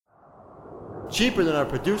cheaper than our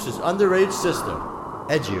producer's underage sister,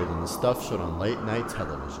 edgier than the stuff shown on late night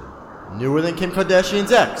television, newer than Kim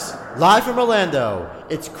Kardashian's ex. Live from Orlando,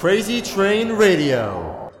 it's Crazy Train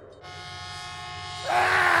Radio.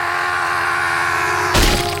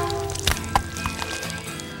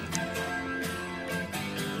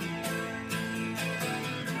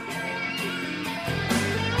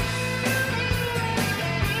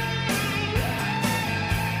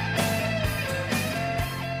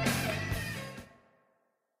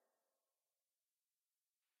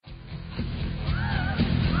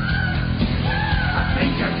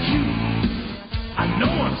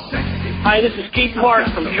 Hi, this is Keith Mark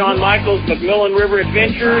from Shawn Michaels' McMillan River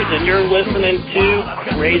Adventures, and you're listening to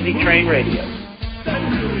Crazy Train Radio.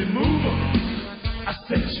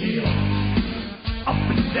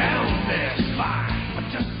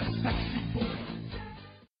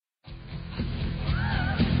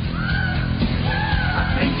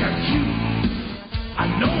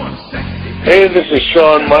 Hey, this is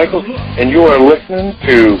Shawn Michaels, and you are listening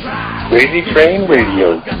to Crazy Train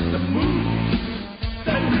Radio.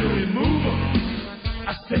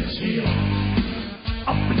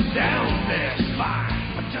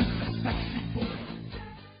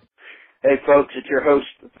 Hey folks, it's your host,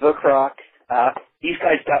 The Croc. These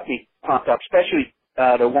guys got me pumped up, especially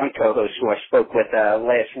the one co-host who I spoke with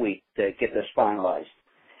last week to get this finalized.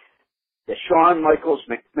 The Shawn Michaels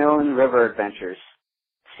McMillan River Adventures,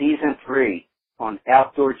 Season 3 on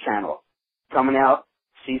Outdoor Channel. Coming out,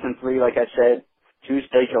 Season 3, like I said,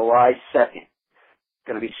 Tuesday, July 2nd.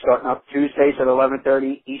 Going to be starting up Tuesdays at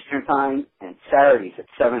 11:30 Eastern Time and Saturdays at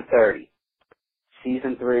 7:30.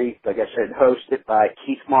 Season 3, like I said, hosted by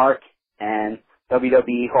Keith Mark and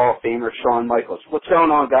WWE Hall of Famer Shawn Michaels. What's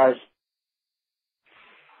going on, guys?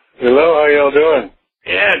 Hello, how y'all doing?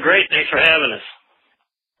 Yeah, great. Thanks for having us.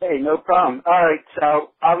 Hey, no problem. All right,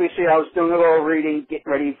 so obviously I was doing a little reading,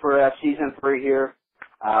 getting ready for Season 3 here.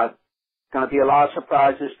 Going to be a lot of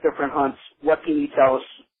surprises, different hunts. What can you tell us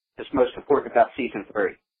is most important about Season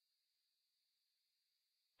 3?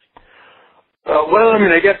 Well, I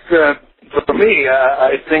mean, I guess for me,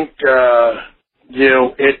 I think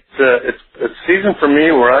it's a season for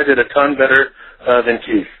me where I did a ton better than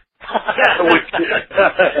Keith.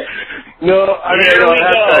 No, I mean,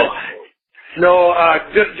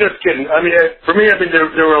 just kidding. I mean, for me, I mean,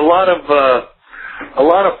 there were a lot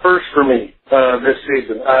of firsts for me this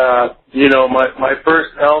season. My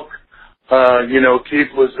first elk.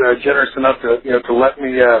 Keith was generous enough to let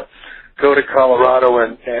me go to Colorado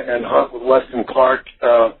and hunt with Weston Clark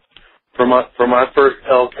for my first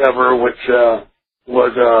elk ever, which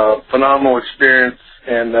was a phenomenal experience,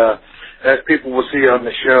 and as people will see on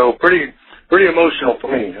the show, pretty emotional for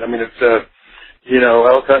me. I mean, it's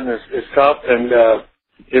elk hunting is tough, and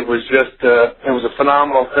it was a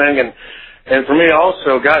phenomenal thing, and for me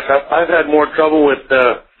also, gosh, I've had more trouble with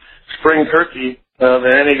spring turkey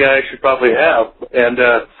than any guy should probably have. And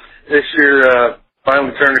this year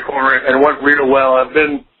finally turned the corner and went real well. I've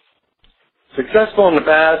been successful in the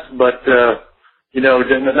past, but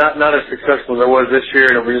not as successful as I was this year.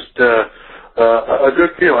 And it was just a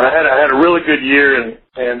good feeling. I had a really good year, and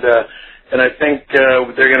I think they're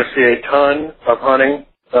going to see a ton of hunting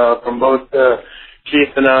from both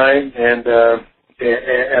Keith and I,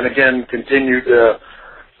 and again continued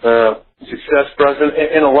success for us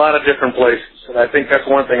in a lot of different places. And I think that's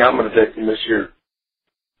one thing I'm going to take from this year.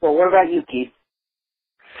 Well, what about you, Keith?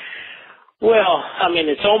 Well, I mean,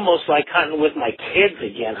 it's almost like hunting with my kids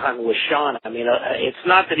again, hunting with Shawn. I mean, it's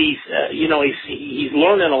not that he's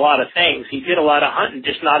learning a lot of things. He did a lot of hunting,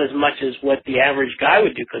 just not as much as what the average guy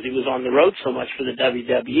would do because he was on the road so much for the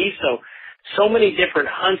WWE. So many different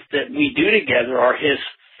hunts that we do together are his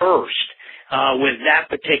first. With that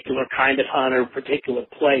particular kind of hunt or particular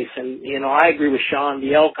place. And, I agree with Shawn.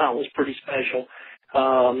 The elk hunt was pretty special.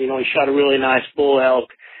 He shot a really nice bull elk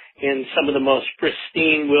in some of the most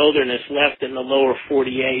pristine wilderness left in the lower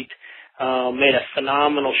 48. Made a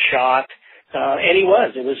phenomenal shot. And he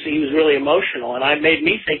was really emotional. And it made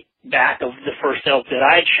me think back of the first elk that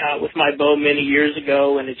I had shot with my bow many years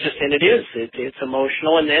ago. And it's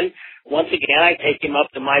emotional. And then once again, I take him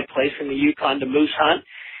up to my place in the Yukon to moose hunt.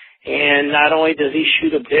 And not only does he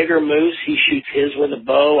shoot a bigger moose, he shoots his with a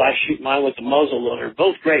bow. I shoot mine with the muzzle loader.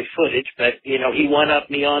 Both great footage, but, he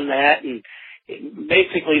one-upped me on that. And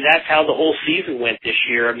basically that's how the whole season went this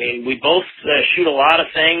year. I mean, we both shoot a lot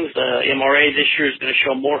of things. MRA this year is going to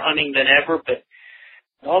show more hunting than ever, but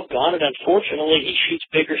doggone it, unfortunately, he shoots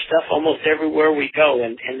bigger stuff almost everywhere we go.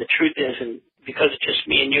 And the truth is, and because it's just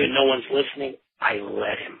me and you and no one's listening, I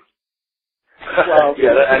let him. Well,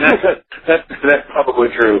 yeah, and that's probably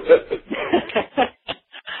true.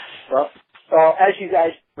 Well, as you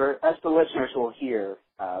guys, or as the listeners will hear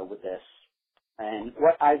with this, and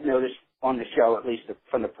what I've noticed on the show, at least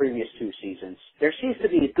from the previous 2 seasons, there seems to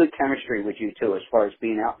be a good chemistry with you two as far as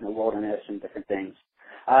being out in the wilderness and different things.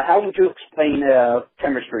 How would you explain the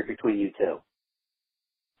chemistry between you two?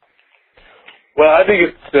 Well, I think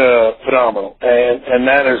it's phenomenal, and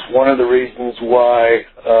that is one of the reasons why,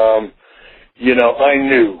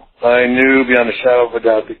 I knew beyond a shadow of a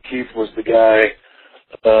doubt that Keith was the guy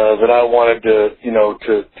that I wanted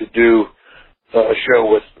to do a show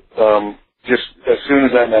with just as soon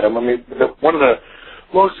as I met him. I mean, one of the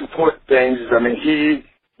most important things is, he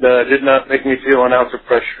did not make me feel an ounce of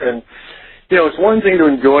pressure. And, it's one thing to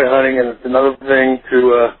enjoy hunting, and it's another thing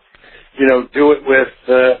to, do it with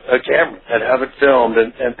a camera and have it filmed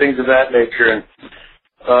and things of that nature. And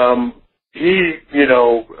he,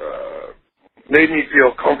 made me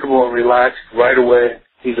feel comfortable and relaxed right away.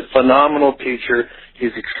 He's a phenomenal teacher.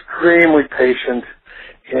 He's extremely patient,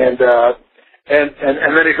 and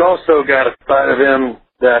then he's also got a side of him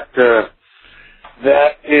that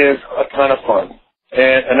is a ton of fun,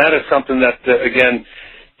 and that is something that again,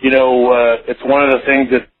 it's one of the things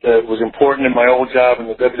that was important in my old job in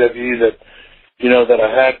the WWE, that I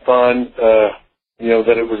had fun,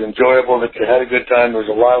 that it was enjoyable, that you had a good time. There was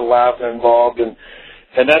a lot of laughter involved, and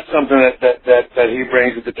that's something that he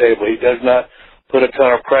brings to the table. He does not put a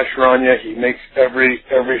ton of pressure on you. He makes every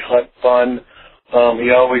hunt fun.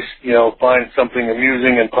 He always, finds something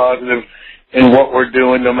amusing and positive in what we're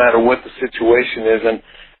doing, no matter what the situation is.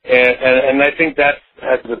 And I think that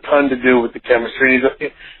has a ton to do with the chemistry.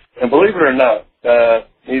 And believe it or not,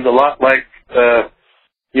 he's a lot like,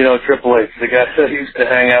 Triple H, the guy that he used to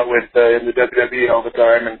hang out with in the WWE all the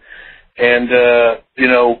time.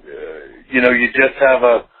 You just have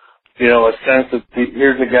a sense that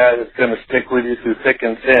here's a guy that's going to stick with you through thick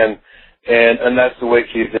and thin. And that's the way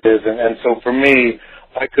Keith is. And so for me,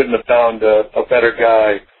 I couldn't have found a better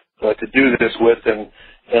guy to do this with.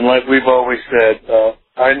 And like we've always said,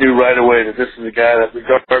 I knew right away that this is a guy that,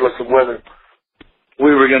 regardless of whether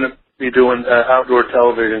we were going to be doing outdoor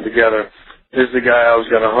television together, this is the guy I was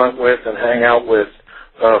going to hunt with and hang out with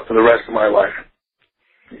for the rest of my life.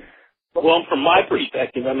 Well, from my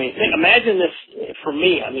perspective, imagine this for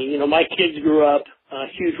me. My kids grew up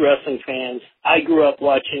huge wrestling fans. I grew up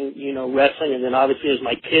watching, wrestling, and then obviously as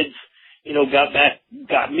my kids,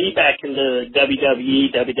 got me back into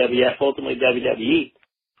WWE, WWF, ultimately WWE.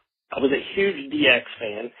 I was a huge DX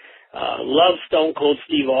fan. Loved Stone Cold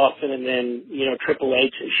Steve Austin, and then Triple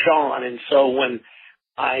H and Shawn. And so when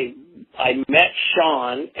I met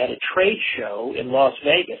Shawn at a trade show in Las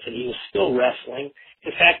Vegas, and he was still wrestling.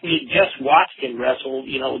 In fact, we had just watched him wrestle,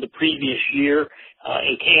 the previous year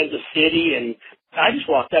in Kansas City, and I just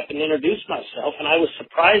walked up and introduced myself, and I was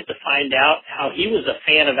surprised to find out how he was a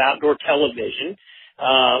fan of outdoor television,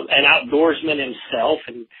 an outdoorsman himself,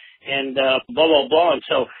 and blah, blah, blah. And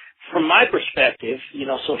so from my perspective,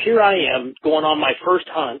 so here I am going on my first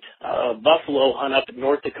hunt, buffalo hunt up in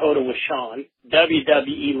North Dakota with Shawn,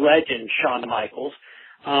 WWE legend Shawn Michaels.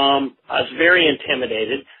 I was very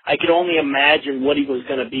intimidated. I could only imagine what he was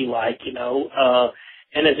going to be like,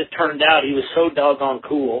 and as it turned out, he was so doggone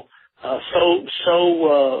cool,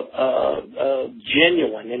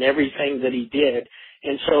 genuine in everything that he did.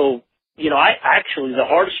 And so, the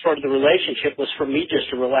hardest part of the relationship was for me just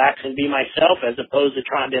to relax and be myself as opposed to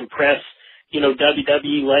trying to impress,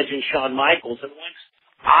 WWE legend Shawn Michaels. And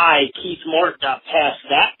once Keith Martin, got past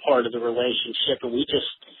that part of the relationship, and we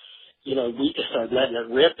just started letting it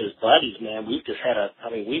rip as buddies, man. We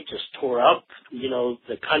just tore up,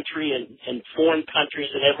 the country and foreign countries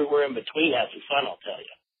and everywhere in between having fun, I'll tell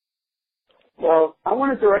you. Well, I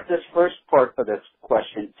want to direct this first part of this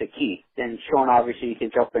question to Keith, and Shawn, obviously, you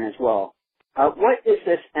can jump in as well. What is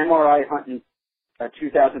this MRI Hunting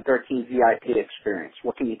 2013 VIP experience?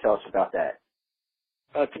 What can you tell us about that?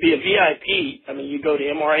 To be a VIP, you go to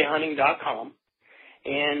MRAhunting.com,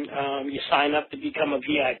 and you sign up to become a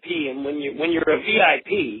VIP. And when you're a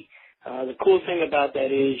VIP, the cool thing about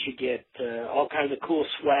that is you get all kinds of cool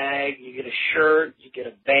swag. You get a shirt, you get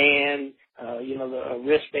a band, a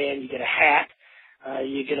wristband, you get a hat,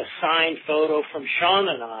 you get a signed photo from Shawn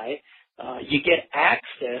and I. You get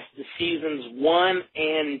access to seasons 1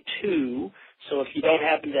 and 2. So if you don't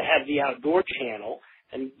happen to have the Outdoor Channel,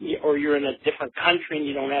 or you're in a different country and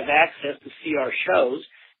you don't have access to see our shows,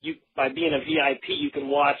 by being a VIP, you can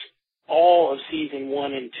watch all of season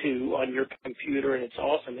 1 and 2 on your computer, and it's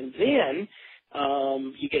awesome. And then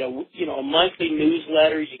you get a monthly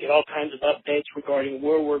newsletter. You get all kinds of updates regarding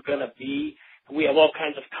where we're going to be. We have all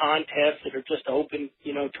kinds of contests that are just open,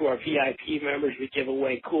 to our VIP members. We give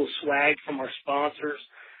away cool swag from our sponsors.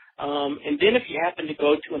 And then if you happen to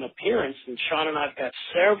go to an appearance, and Sean and I've got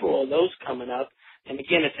several of those coming up, and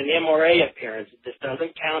again, it's an MRA appearance. This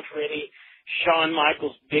doesn't count for any Shawn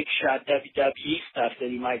Michaels big shot WWE stuff that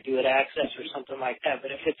he might do at Access or something like that.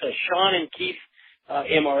 But if it's a Sean and Keith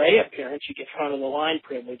MRA appearance, you get front of the line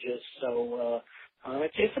privileges. So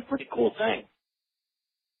it's a pretty cool thing.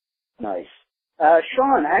 Nice.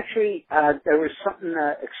 Sean, actually, there was something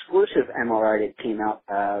exclusive MRI that came out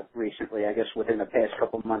recently, I guess within the past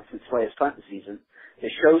couple of months since last hunting season, the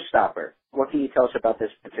Showstopper. What can you tell us about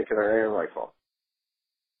this particular air rifle?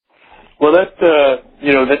 Well, that's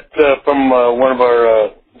from one of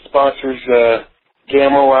our sponsors,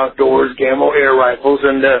 Gamo Outdoors, Gamo Air Rifles,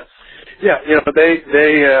 and they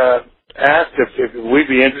asked if we'd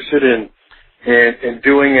be interested in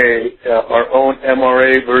doing our own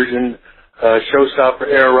MRA version Showstopper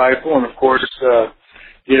air rifle, and of course,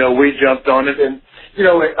 we jumped on it, and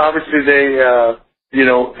obviously they are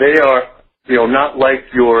not like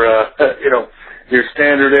your your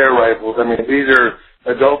standard air rifles. I mean, these are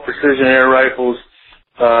adult precision air rifles.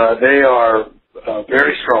 They are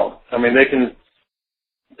very strong. I mean, they can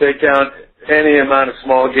take down any amount of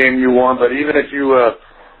small game you want, but even if you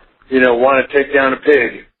want to take down a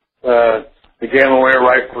pig, the Gamo air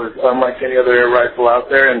rifle is unlike any other air rifle out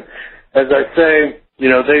there. And as I say,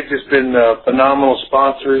 they've just been phenomenal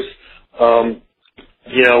sponsors.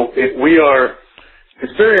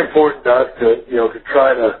 It's very important to us to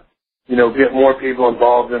try to, get more people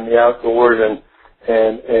involved in the outdoors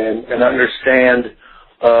and understand,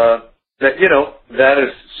 that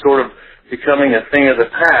is sort of becoming a thing of the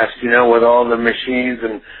past, with all the machines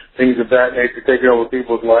and things of that nature taking over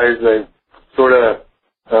people's lives. They've sort of,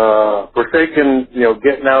 forsaken,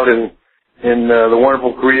 getting out in the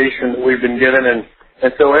wonderful creation that we've been given,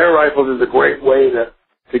 and so air rifles is a great way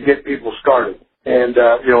to get people started. And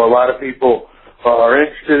a lot of people are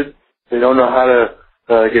interested. They don't know how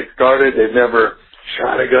to get started. They've never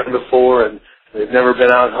shot a gun before, and they've never been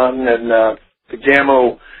out hunting. And the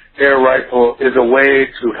Gamo air rifle is a way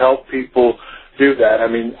to help people do that. I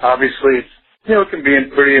mean, obviously, it can be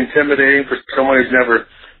pretty intimidating for someone who's never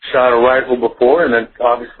shot a rifle before, and then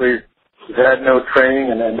obviously you've had no training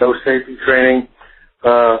and then no safety training.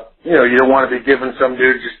 You don't want to be giving some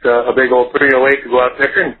dude just a big old 308 to go out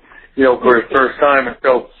there and, for his first time. And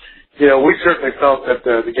so, we certainly felt that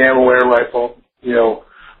the Gamo air rifle,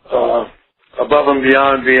 above and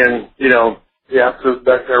beyond being, the absolute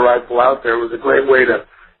best air rifle out there, was a great way to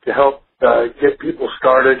help get people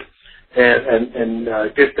started and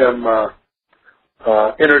get them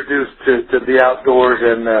introduced to the outdoors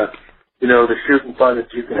and, the shooting fun that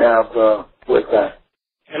you can have with that.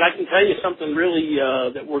 And I can tell you something really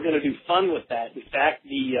that we're going to do fun with that. In fact,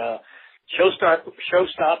 the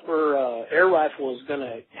Showstopper air rifle is going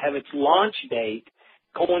to have its launch date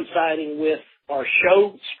coinciding with our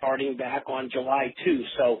show starting back on July 2.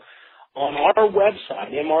 So on our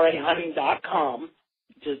website, mrahunting.com,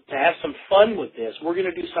 to have some fun with this, we're going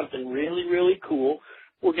to do something really, really cool.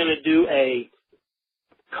 We're going to do a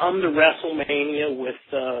Come to WrestleMania with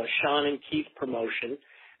Sean and Keith promotion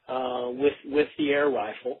with the air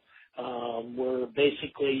rifle. We're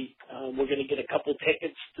basically we're going to get a couple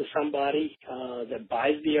tickets to somebody that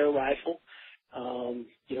buys the air rifle.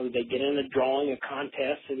 They get in a drawing, a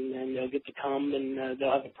contest, and then they'll get to come and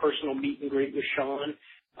they'll have a personal meet and greet with Sean.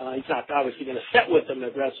 He's not obviously going to sit with them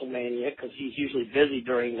at WrestleMania because he's usually busy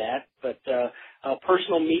during that, but a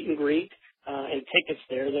personal meet and greet. And tickets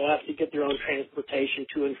there. They'll have to get their own transportation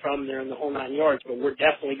to and from there in the whole 9 yards, but we're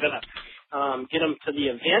definitely going to get them to the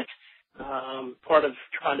event, part of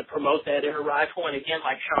trying to promote that air rifle. And again,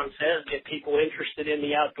 like Sean says, get people interested in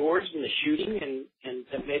the outdoors and the shooting and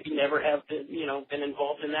that maybe never have been, been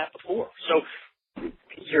involved in that before. So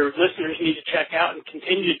your listeners need to check out and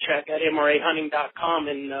continue to check out mrahunting.com,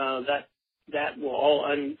 and that will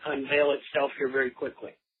all unveil itself here very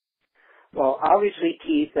quickly. Well, obviously,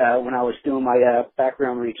 Keith, when I was doing my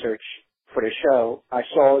background research for the show, I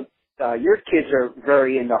saw your kids are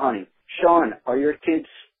very into hunting. Sean, are your kids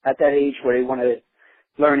at that age where they want to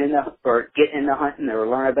learn or get into hunting or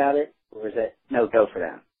learn about it, or is it no go for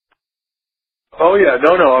them? Oh yeah,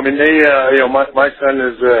 no. I mean, they, my son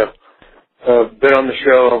has been on the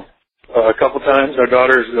show a couple times. Our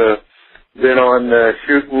daughter's been on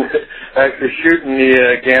shooting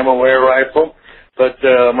the Gamo air rifle. But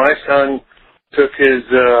my son took his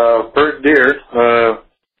first deer,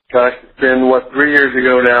 it's been, 3 years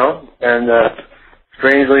ago now, and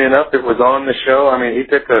strangely enough, it was on the show. I mean, he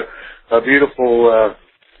took a beautiful,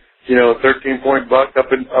 13-point buck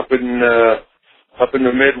up in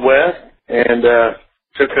the Midwest, and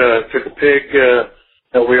took a pig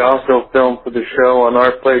that we also filmed for the show on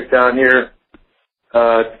our place down here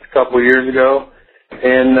a couple of years ago.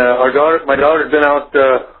 And my daughter's been out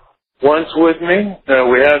once with me.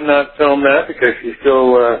 We have not filmed that because she's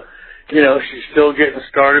still, she's still getting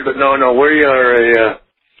started. But no, we are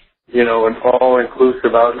an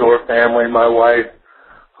all-inclusive outdoor family. My wife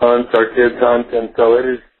hunts, our kids hunt, and so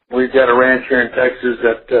we've got a ranch here in Texas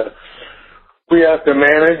that we have to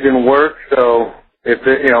manage and work. So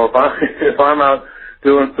if I'm out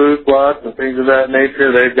doing food plots and things of that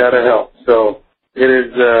nature, they've got to help. So it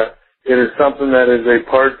is something that is a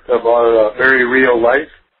part of our very real life,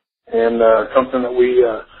 and something that we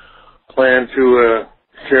plan to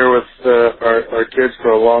share with our kids for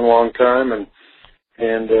a long, long time. And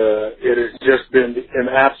it has just been an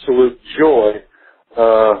absolute joy,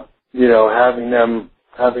 having them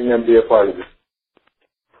be a part of it.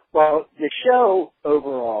 Well, the show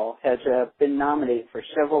overall has been nominated for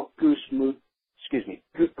several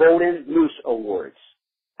Golden Moose Awards.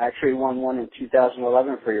 Actually won one in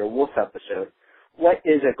 2011 for your wolf episode. What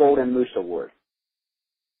is a Golden Moose Award?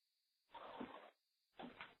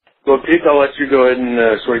 Well, Keith, I'll let you go ahead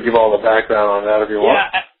and sort of give all the background on that if you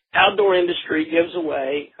want. Yeah, outdoor industry gives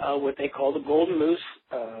away what they call the Golden Moose,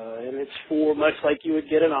 and it's for, much like you would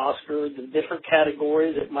get an Oscar, the different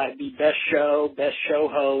categories. It might be best show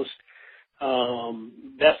host,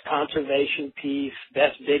 best conservation piece,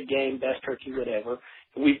 best big game, best turkey, whatever.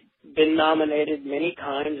 We've been nominated many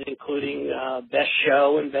times, including best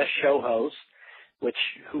show and best show host, which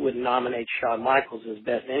who would nominate Shawn Michaels as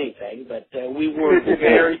best anything, but we were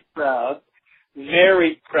very proud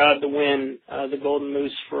to win the Golden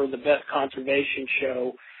Moose for the best conservation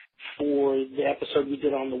show for the episode we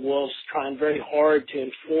did on the wolves, trying very hard to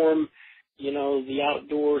inform, the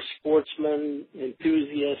outdoor sportsmen,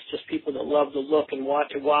 enthusiasts, just people that love to look and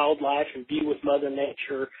watch wildlife and be with Mother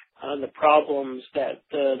Nature, the problems that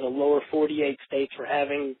the lower 48 states were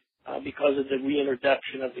having because of the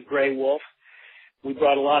reintroduction of the gray wolf. We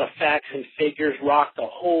brought a lot of facts and figures, rocked a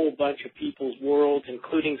whole bunch of people's worlds,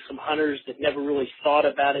 including some hunters that never really thought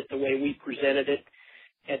about it the way we presented it.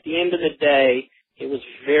 At the end of the day, it was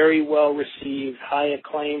very well received, high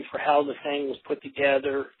acclaim for how the thing was put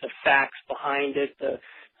together, the facts behind it, the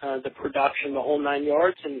production, the whole 9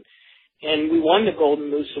 yards, and we won the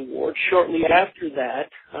Golden Moose Award. Shortly after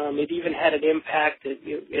that, it even had an impact at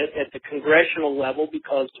the congressional level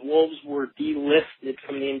because wolves were delisted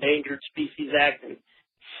from the Endangered Species Act in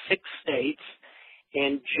 6 states.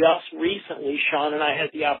 And just recently, Sean and I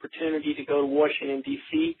had the opportunity to go to Washington,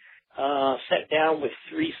 D.C., sat down with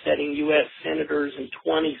 3 sitting U.S. senators and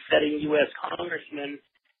 20 sitting U.S. congressmen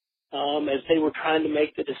as they were trying to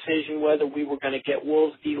make the decision whether we were going to get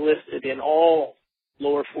wolves delisted in all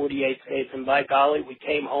lower 48 states, and by golly, we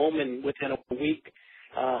came home, and within a week,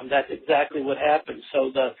 that's exactly what happened. So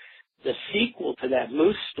the sequel to that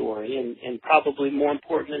moose story, and probably more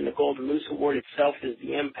important than the Golden Moose Award itself, is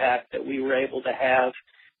the impact that we were able to have,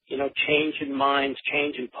 changing minds,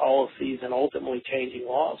 changing policies, and ultimately changing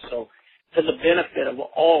laws. So to the benefit of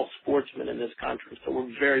all sportsmen in this country. So we're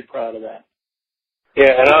very proud of that.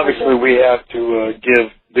 Yeah, and obviously we have to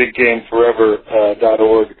give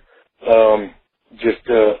BigGameForever.org just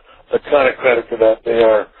a ton of credit for that. They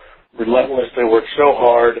are relentless. They work so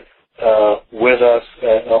hard with us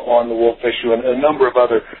on the wolf issue and a number of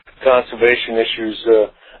other conservation issues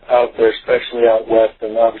out there, especially out west.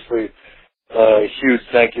 And obviously, a huge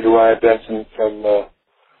thank you to Ryan Benson from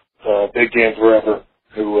Big Game Forever,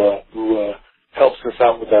 who helps us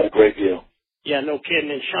out with that a great deal. Yeah, no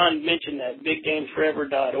kidding. And Sean mentioned that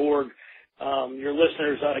BigGameForever.org. Your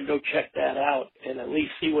listeners ought to go check that out and at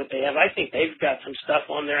least see what they have. I think they've got some stuff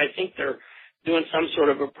on there. I think they're doing some sort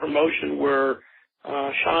of a promotion where,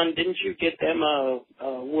 Sean, didn't you get them a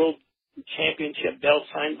world championship belt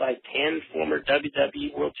signed by 10 former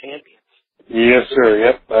WWE world champions? Yes, sir.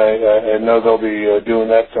 Yep. I know they'll be doing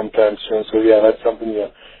that sometime soon. So, yeah, that's something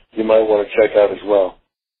you might want to check out as well.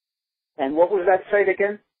 And what was that site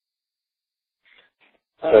again?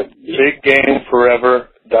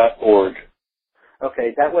 BigGameForever.org.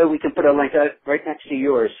 Okay, that way we can put a link right next to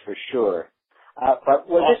yours for sure. But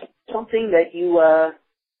was this something that you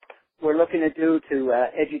were looking to do to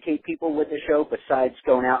educate people with the show besides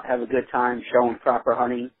going out, have a good time, showing proper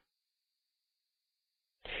hunting?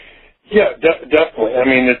 Yeah, definitely. I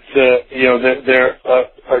mean, it's, there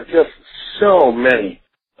are just so many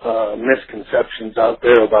misconceptions out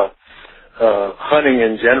there about hunting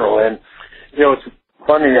in general. And, it's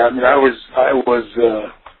funny. I mean, I was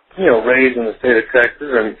raised in the state of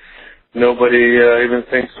Texas, and nobody even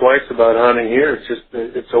thinks twice about hunting here. It's just,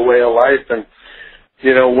 it's a way of life. And,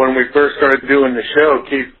 when we first started doing the show,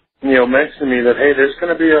 Keith mentioned to me that, hey, there's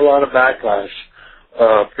going to be a lot of backlash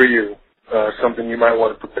for you, something you might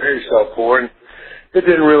want to prepare yourself for. And it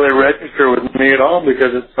didn't really register with me at all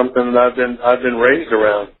because it's something that I've been raised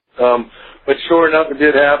around. But sure enough, it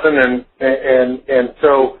did happen, and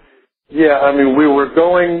so, yeah, I mean, we were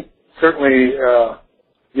going, certainly,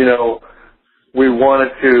 we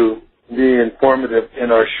wanted to be informative in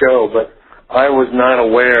our show, but I was not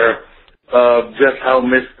aware of just how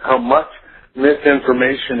much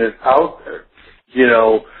misinformation is out there,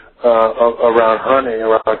 around hunting,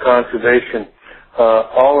 around conservation,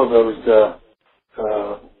 all of those,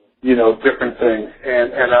 different things.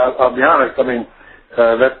 And I'll be honest, I mean,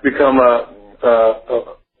 that's become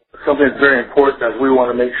something that's very important as we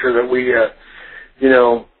want to make sure that we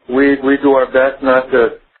do our best not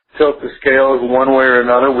to tilt the scales one way or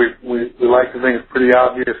another. We like to think it's pretty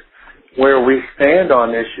obvious where we stand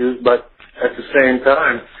on issues, but at the same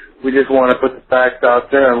time, we just want to put the facts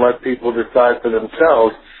out there and let people decide for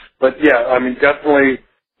themselves. But yeah, I mean, definitely,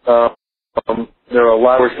 there are a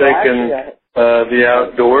lot of forsaken the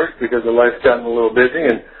outdoors because the life's gotten a little busy,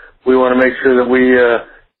 and we want to make sure that we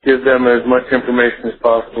give them as much information as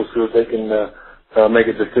possible so that they can make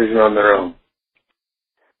a decision on their own.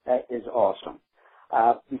 That is awesome.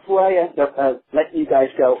 Before I end up letting you guys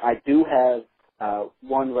go, I do have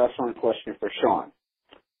one wrestling question for Sean.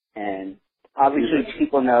 And obviously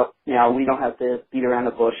people know, we don't have to beat around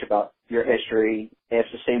the bush about your history,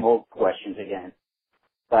 ask the same old questions again.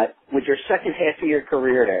 But with your second half of your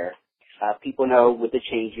career there, people know with the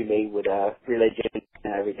change you made with religion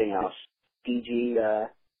and everything else, PG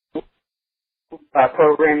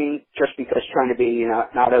programming, just because trying to be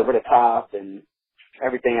not over the top and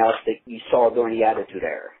everything else that you saw during the Attitude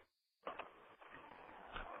Era.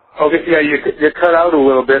 Okay, yeah, you cut out a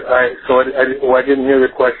little bit, I didn't hear the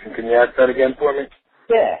question. Can you ask that again for me?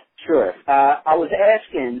 Yeah, sure. I was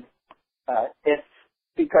asking if,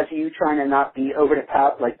 because of you trying to not be over the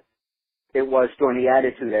top like it was during the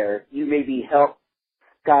Attitude Era, you maybe helped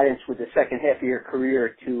guidance with the second half of your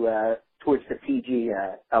career to towards the PG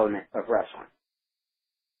element of wrestling.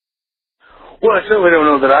 Well, I certainly don't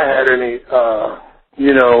know that I had any,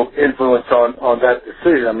 influence on that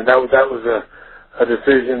decision. I mean, that was a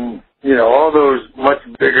decision. All those much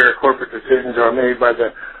bigger corporate decisions are made by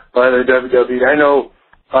the WWE. I know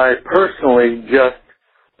I personally just,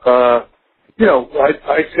 I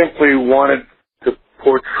simply wanted to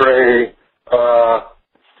portray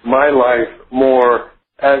my life more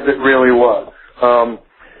as it really was. I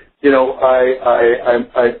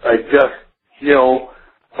just,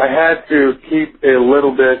 I had to keep a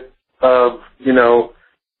little bit of,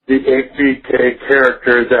 the HBK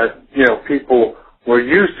character that, people were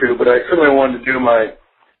used to, but I certainly wanted to do my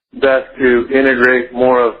best to integrate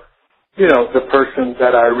more of, the person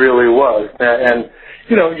that I really was. And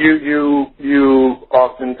you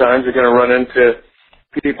oftentimes are going to run into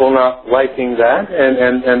people not liking that,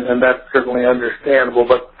 and that's certainly understandable.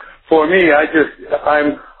 But for me,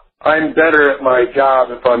 I'm better at my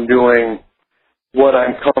job if I'm doing what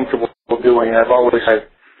I'm comfortable doing. I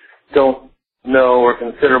don't know or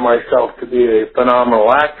consider myself to be a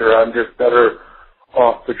phenomenal actor. I'm just better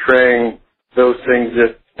off portraying those things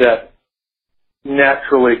that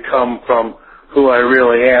naturally come from who I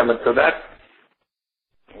really am. And so that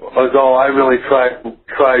was all I really tried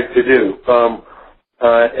to do.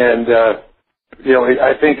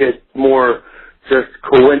 I think it's more just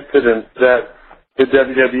coincidence that the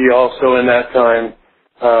WWE also in that time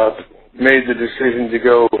made the decision to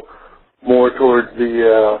go more towards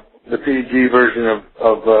the PG version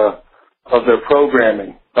of their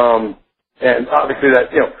programming. And obviously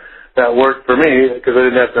that worked for me because I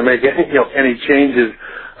didn't have to make any changes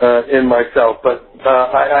in myself. But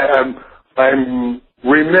I'm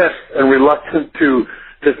remiss and reluctant to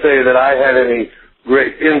say that I had any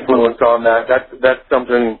great influence on that. That's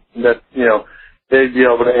something that they'd be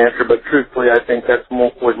able to answer. But truthfully, I think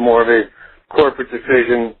was more of a corporate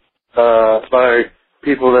decision by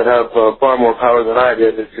people that have far more power than I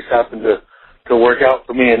did. It just happened to work out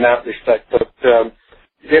for me in that respect. But I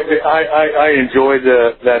enjoyed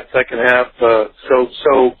that second half so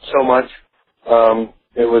much.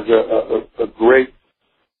 It was a great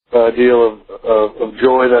deal of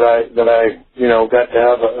joy that I got to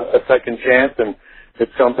have a second chance, and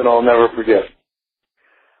it's something I'll never forget.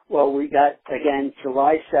 Well, we got again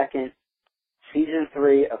July 2nd, season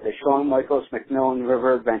 3 of the Shawn Michaels McMillan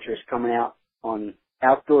River Adventures coming out on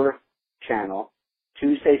Outdoor Channel,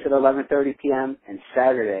 Tuesdays at 11:30 p.m. and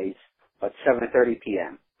Saturdays at 7:30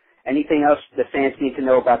 p.m. Anything else the fans need to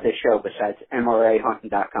know about this show besides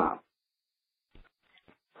MRAHunting.com?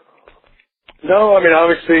 No, I mean,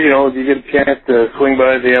 obviously, if you get a chance to swing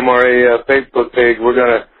by the MRA Facebook page, we're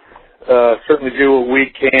going to certainly do what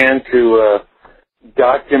we can to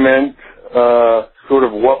document sort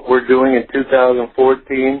of what we're doing in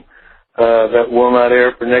 2014 that will not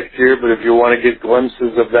air for next year. But if you want to get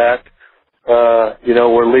glimpses of that,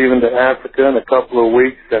 we're leaving to Africa in a couple of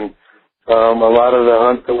weeks, and a lot of the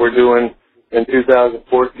hunts that we're doing in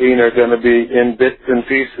 2014 are going to be in bits and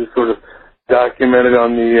pieces, sort of documented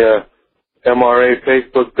on the MRA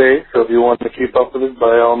Facebook page. So if you want to keep up with it,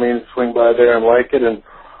 by all means, swing by there and like it. And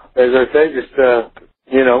as I say, just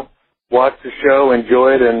watch the show,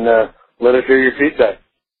 enjoy it, and let us hear your feedback.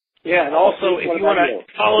 Yeah, and also if you want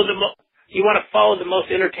to follow the most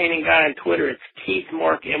entertaining guy on Twitter, it's Keith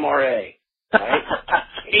Mark MRA. Right?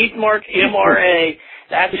 Keith Mark MRA.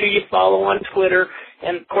 That's who you follow on Twitter.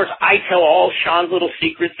 And of course, I tell all Sean's little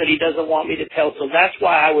secrets that he doesn't want me to tell. So that's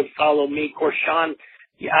why I would follow me. Of course, Sean.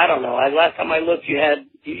 Yeah, I don't know. Last time I looked,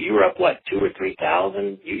 you were up, 2,000 or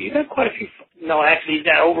 3,000? You got quite a few. No, actually, you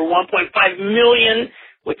got over 1.5 million,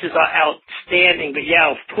 which is outstanding. But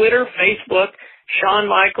yeah, Twitter, Facebook, Shawn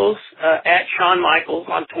Michaels, at Shawn Michaels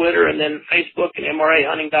on Twitter, and then Facebook and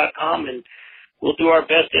MRAhunting.com, and we'll do our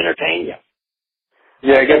best to entertain you.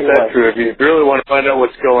 Yeah, I guess that's true. If you really want to find out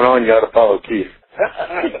what's going on, you got to follow Keith.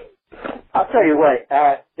 I'll tell you what,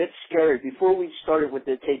 it's scary. Before we started with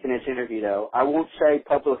taping this interview, though, I won't say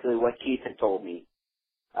publicly what Keith had told me,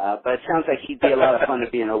 but it sounds like he'd be a lot of fun to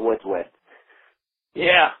be in the woods with.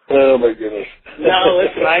 Yeah. Oh, my goodness. No,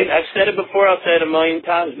 listen, I've said it before. I'll say it a million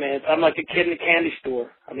times, man. I'm like a kid in a candy store.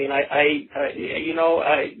 I mean,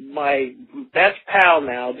 my best pal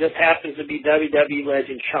now just happens to be WWE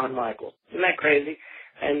legend Shawn Michaels. Isn't that crazy?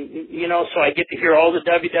 And, so I get to hear all the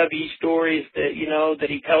WWE stories that, that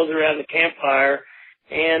he tells around the campfire.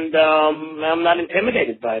 And I'm not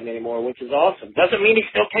intimidated by him anymore, which is awesome. Doesn't mean he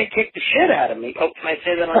still can't kick the shit out of me. Oh, can I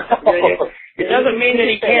say that on radio? It doesn't mean that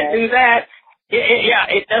he can't do that.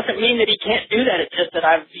 It doesn't mean that he can't do that. It's just that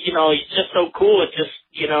he's just so cool. It's just,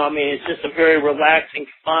 it's just a very relaxing,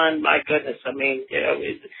 fun, my goodness. I mean,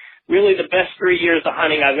 it's really the best 3 years of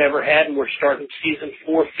hunting I've ever had, and we're starting season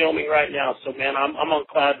 4 filming right now. So, man, I'm on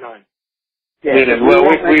cloud 9. Yeah, well,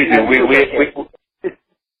 we do.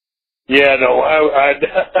 Yeah, no, I'd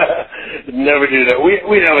never do that.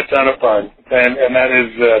 We have a ton of fun, and that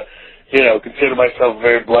is, consider myself a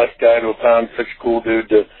very blessed guy to have found such a cool dude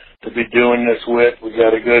to be doing this with. We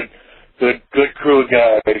got a good crew of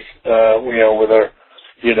guys, with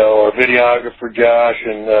our videographer Josh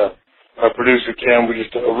and our producer Kim. We're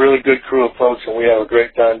just a really good crew of folks, and we have a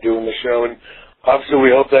great time doing the show. And obviously,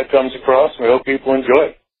 we hope that comes across, and we hope people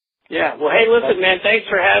enjoy it. Yeah. Well, hey, listen, man, thanks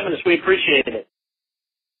for having us. We appreciate it.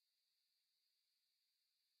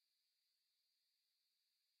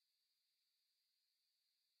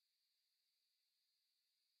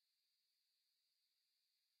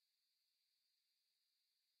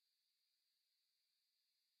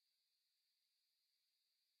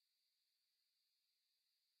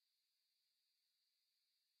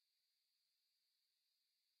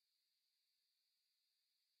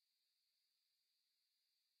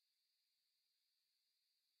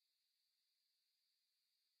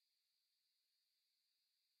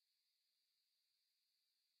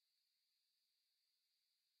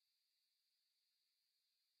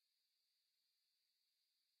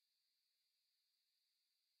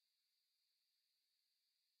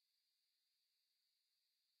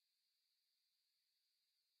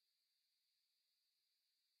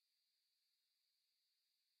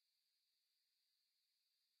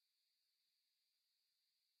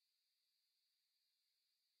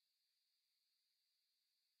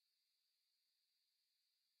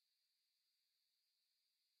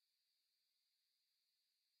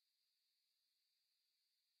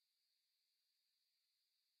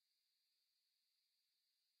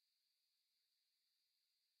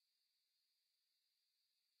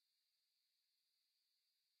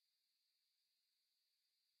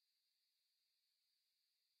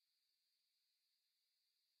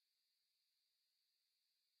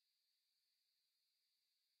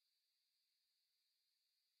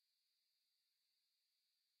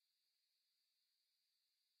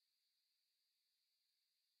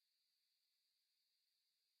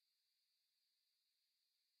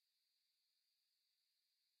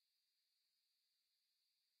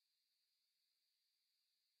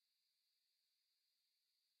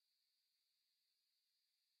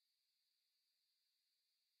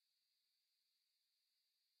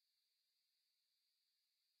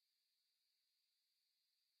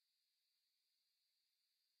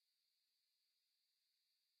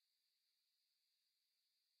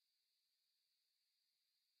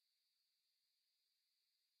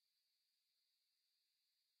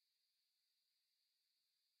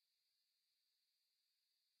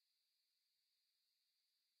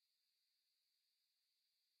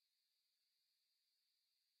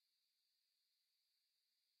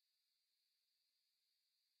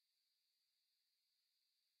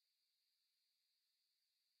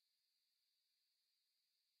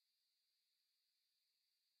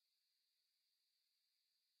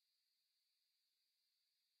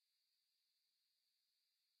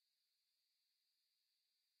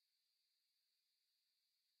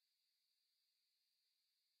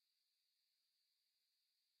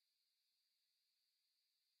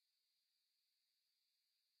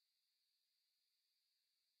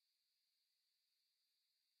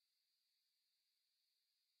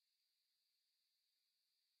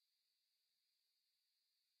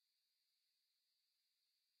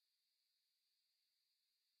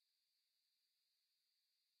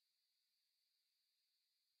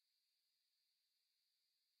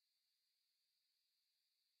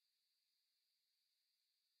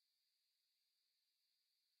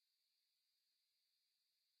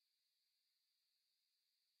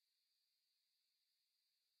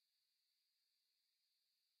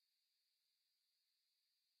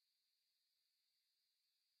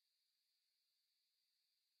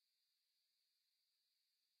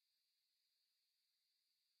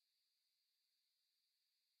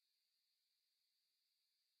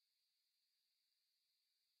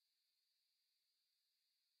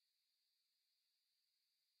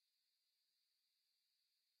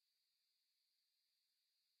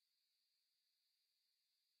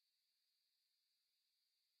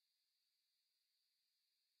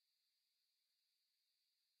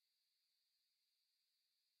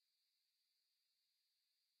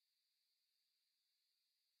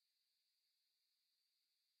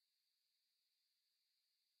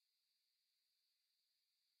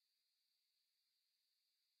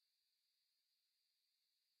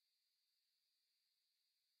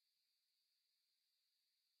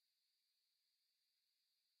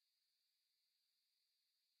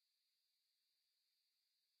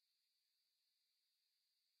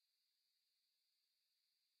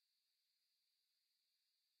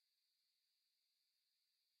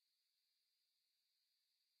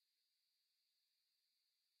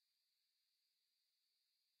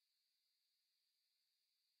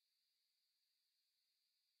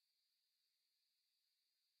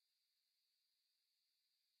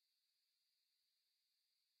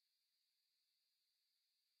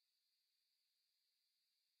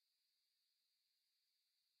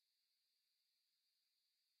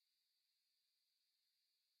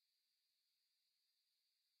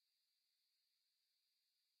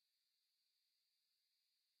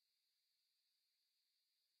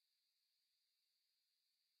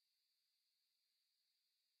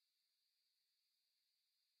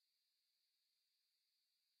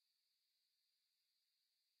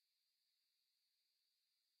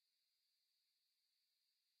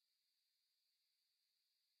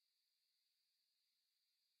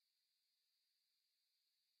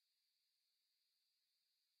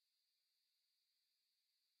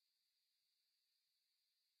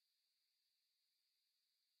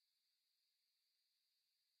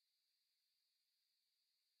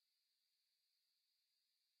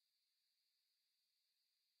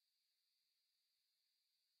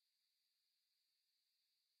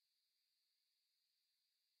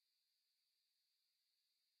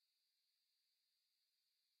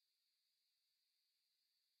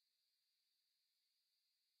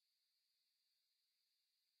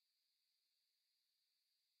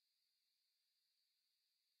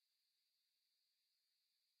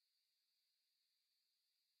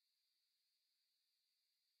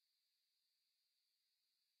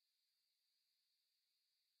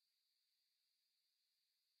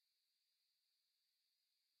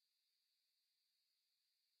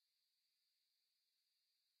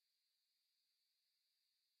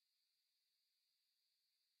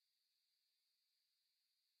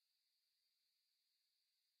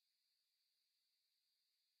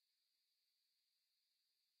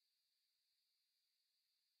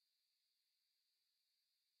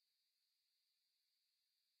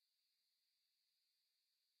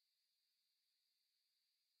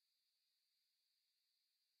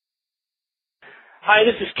 Hi,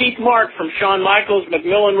 this is Keith Mark from Shawn Michaels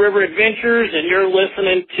Macmillan River Adventures, and you're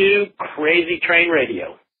listening to Crazy Train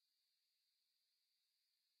Radio.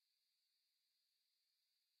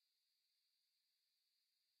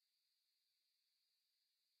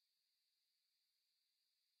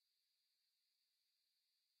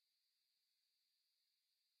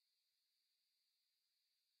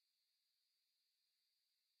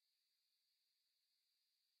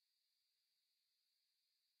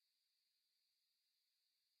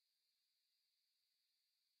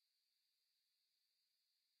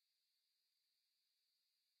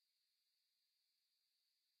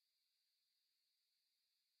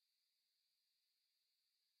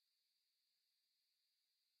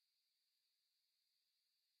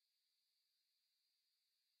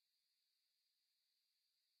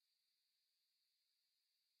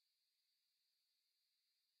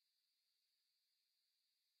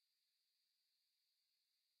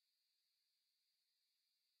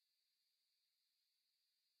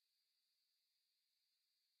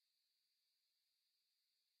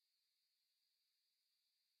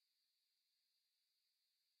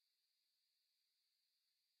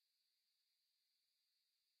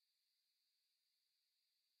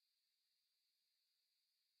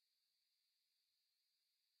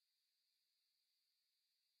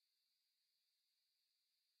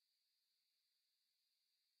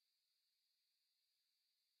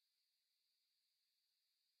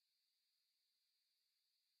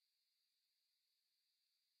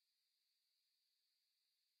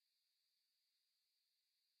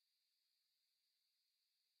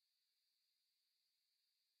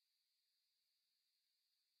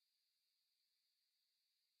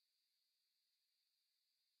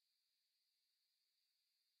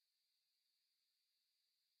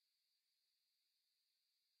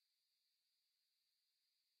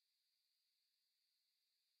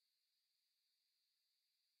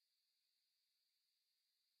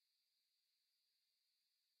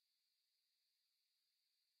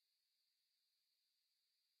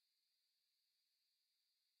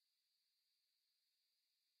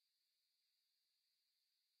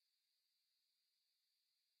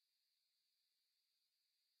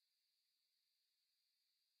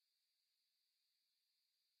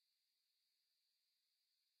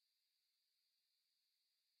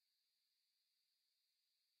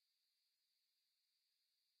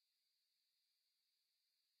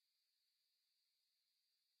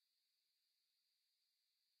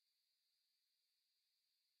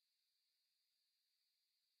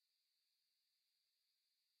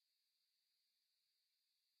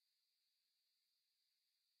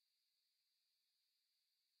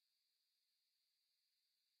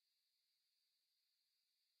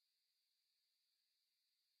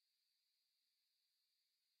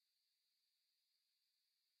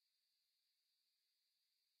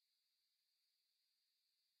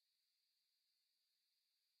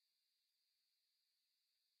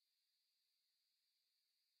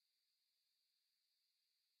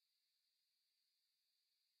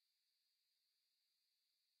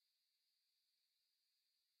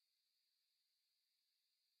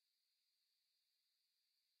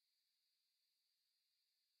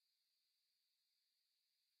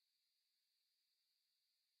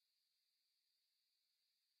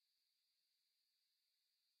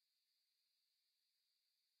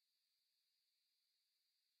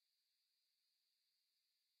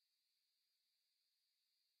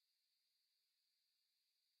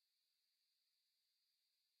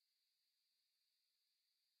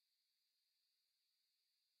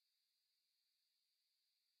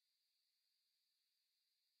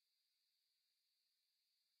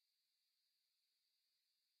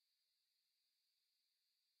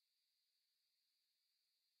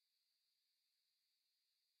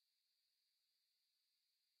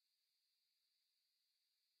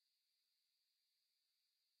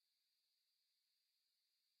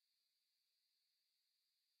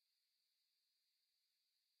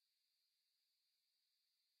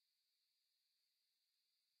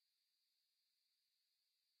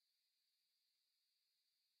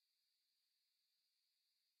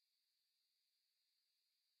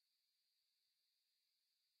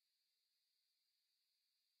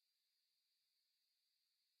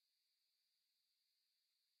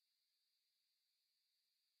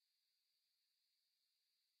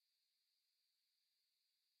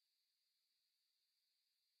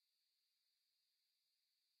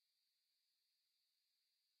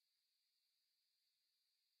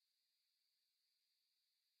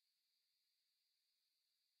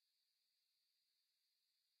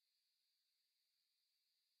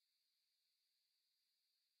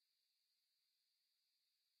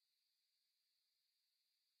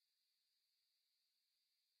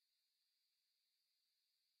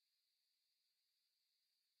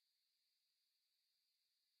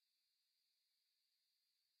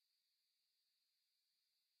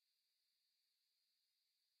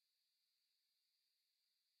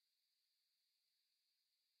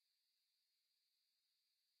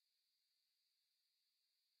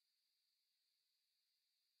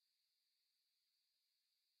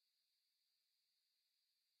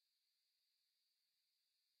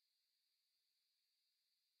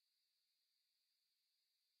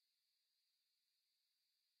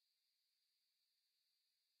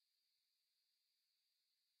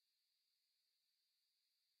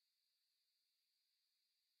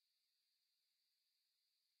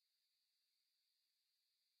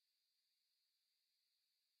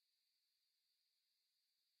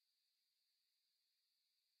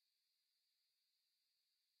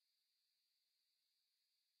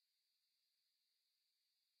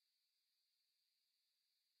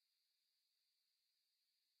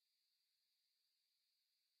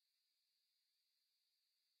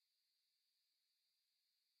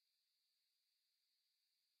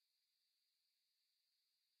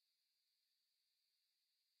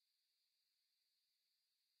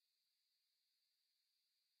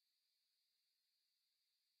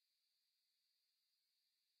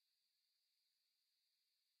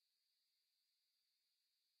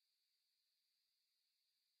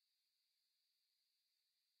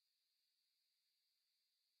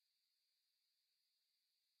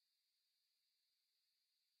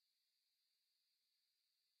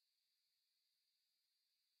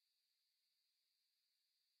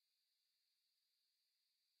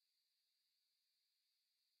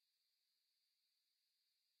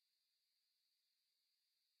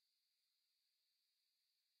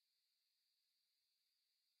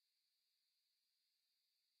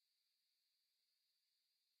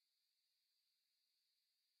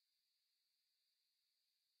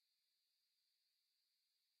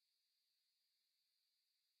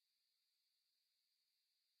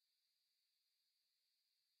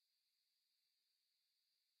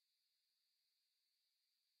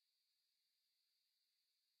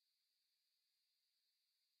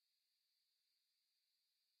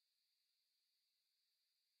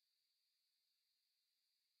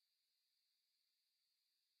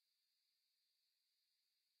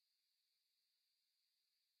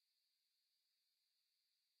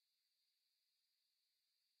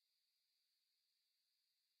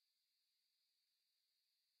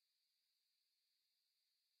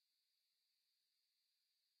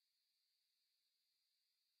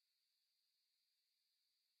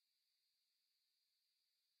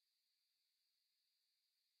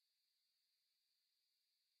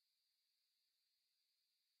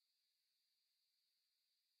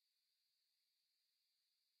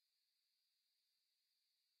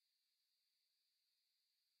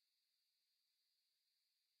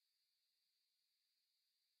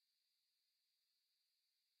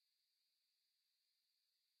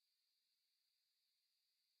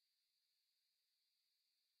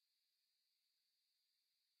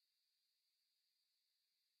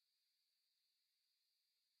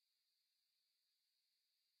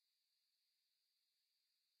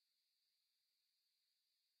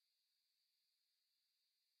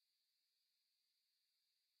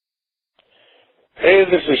 Hey,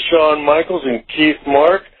 this is Shawn Michaels and Keith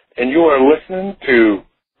Mark, and you are listening to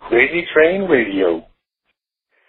Crazy Train Radio.